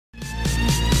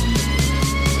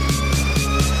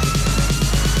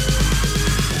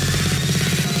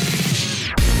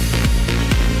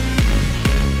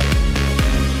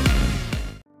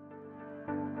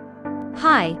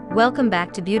Hi, welcome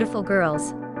back to Beautiful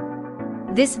Girls.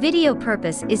 This video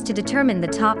purpose is to determine the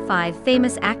top 5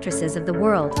 famous actresses of the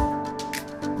world.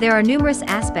 There are numerous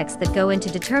aspects that go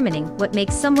into determining what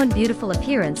makes someone beautiful: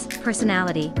 appearance,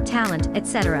 personality, talent,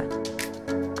 etc.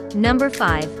 Number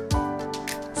 5.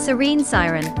 Serene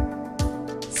Siren.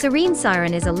 Serene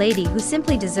Siren is a lady who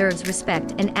simply deserves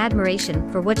respect and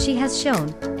admiration for what she has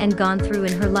shown and gone through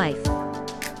in her life.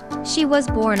 She was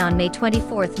born on May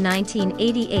 24,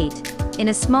 1988, in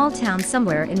a small town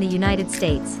somewhere in the United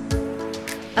States.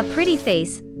 A pretty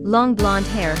face, long blonde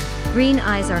hair, green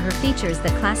eyes are her features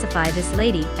that classify this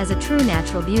lady as a true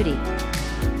natural beauty.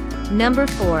 Number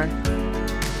 4.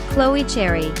 Chloe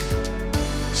Cherry.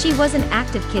 She was an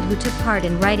active kid who took part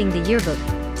in writing the yearbook,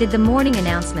 did the morning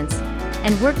announcements,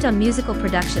 and worked on musical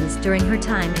productions during her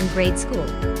time in grade school.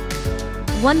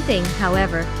 One thing,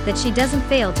 however, that she doesn't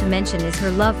fail to mention is her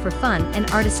love for fun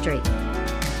and artistry.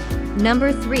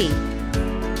 Number 3.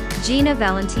 Gina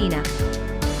Valentina.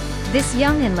 This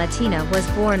young and Latina was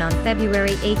born on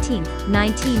February 18,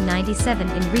 1997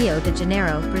 in Rio de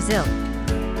Janeiro, Brazil.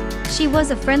 She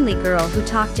was a friendly girl who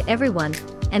talked to everyone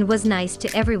and was nice to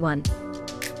everyone.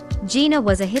 Gina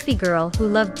was a hippie girl who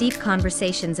loved deep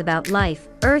conversations about life,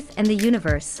 Earth and the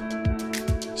universe.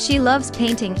 She loves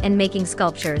painting and making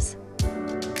sculptures.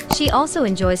 She also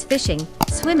enjoys fishing,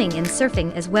 swimming and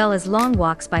surfing, as well as long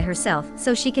walks by herself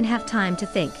so she can have time to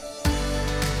think.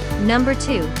 Number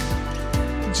 2.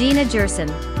 Gina Gerson.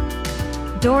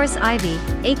 Doris Ivy,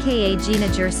 aka Gina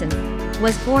Gerson,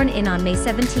 was born on May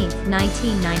 17,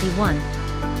 1991.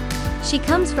 She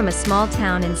comes from a small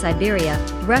town in Siberia,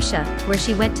 Russia, where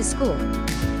she went to school.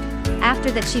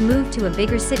 After that she moved to a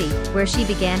bigger city, where she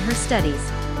began her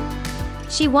studies.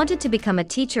 She wanted to become a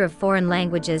teacher of foreign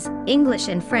languages, English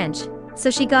and French,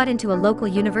 so she got into a local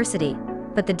university,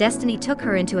 but the destiny took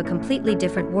her into a completely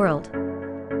different world.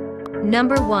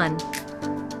 Number 1.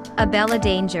 Abella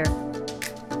Danger.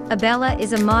 Abella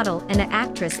is a model and an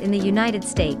actress in the United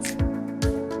States.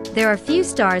 There are few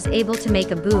stars able to make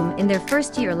a boom in their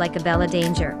first year like Abella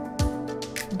Danger.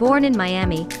 Born in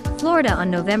Miami, Florida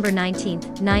on November 19,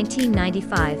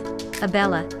 1995,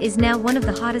 Abella is now one of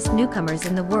the hottest newcomers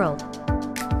in the world.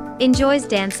 Enjoys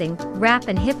dancing, rap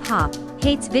and hip-hop,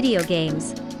 hates video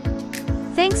games.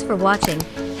 Thanks for watching.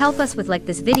 Help us with like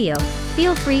this video,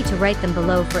 feel free to write them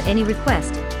below for any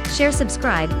request, share,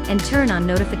 subscribe, and turn on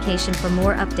notification for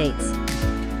more updates.